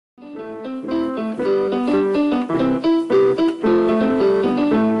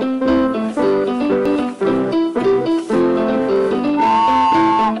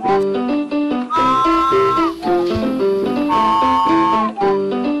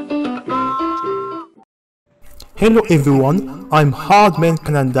Hello everyone, I'm Hardman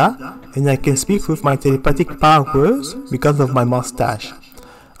Canada and I can speak with my telepathic powers because of my mustache.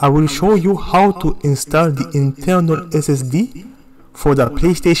 I will show you how to install the internal SSD for the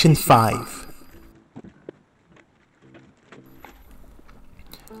PlayStation 5.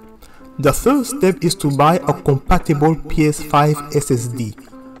 The first step is to buy a compatible PS5 SSD.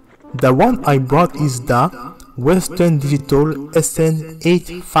 The one I brought is the Western Digital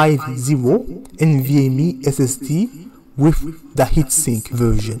SN850 NVMe SSD with the heatsink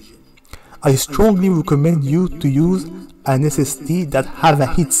version. I strongly recommend you to use an SSD that has a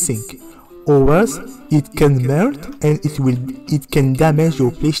heatsink, or else it can melt and it can damage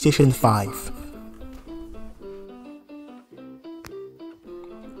your PlayStation 5.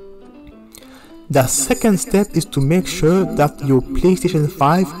 The second step is to make sure that your PlayStation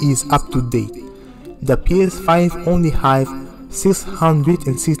 5 is up to date. The PS5 only has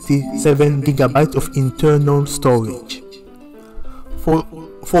 667 GB of internal storage. For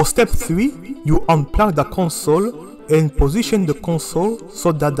step 3, you unplug the console and position the console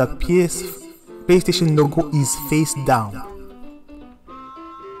so that the PlayStation logo is face down.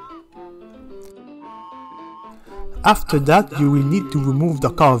 After that, you will need to remove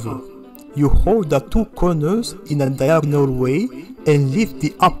the cover. You hold the two corners in a diagonal way and lift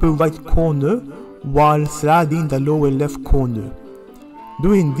the upper right corner while sliding the lower left corner.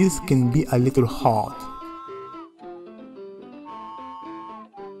 Doing this can be a little hard.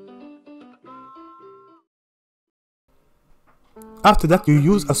 After that, you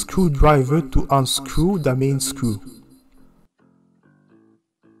use a screwdriver to unscrew the main screw.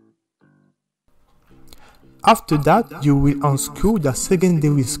 After that, you will unscrew the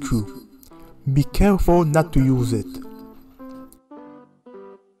secondary screw. Be careful not to use it.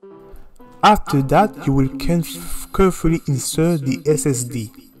 After that, you will carefully insert the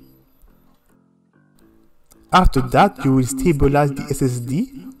SSD. After that, you will stabilize the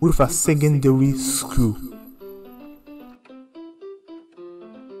SSD with a secondary screw.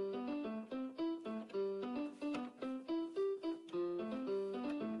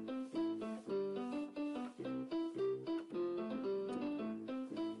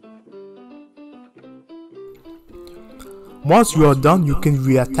 Once you are done, you can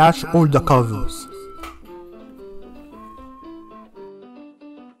reattach all the covers.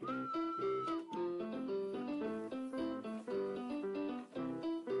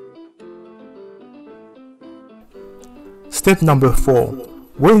 Step number 4.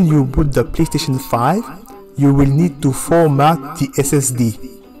 When you boot the PlayStation 5, you will need to format the SSD.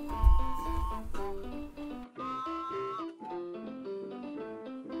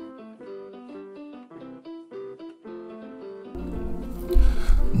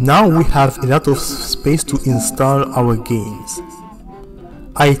 Now we have a lot of space to install our games.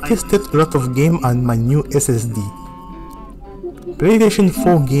 I tested a lot of games on my new SSD. PlayStation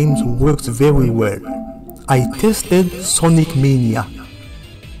 4 games works very well. I tested Sonic Mania.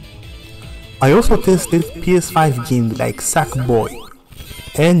 I also tested PS5 games like Sackboy,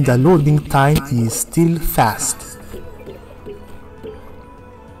 and the loading time is still fast.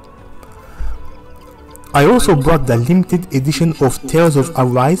 I also brought the limited edition of Tales of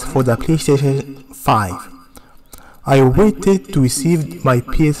Arise for the PlayStation 5. I waited to receive my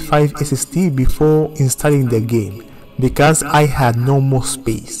PS5 SSD before installing the game, because I had no more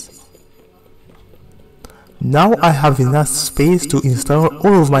space. Now I have enough space to install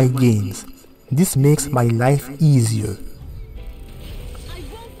all of my games. This makes my life easier.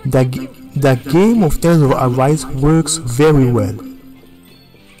 The game of Tales of Arise works very well.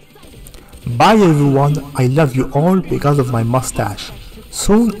 Bye everyone, I love you all because of my mustache.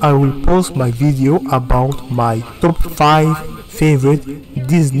 Soon I will post my video about my top 5 favorite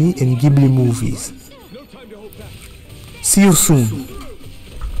Disney and Ghibli movies. See you soon.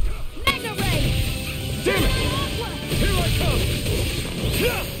 Damn it! Here I come!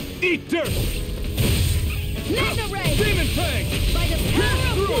 Eat dirt! Demon Fang! By the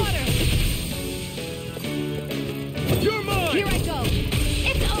power of water!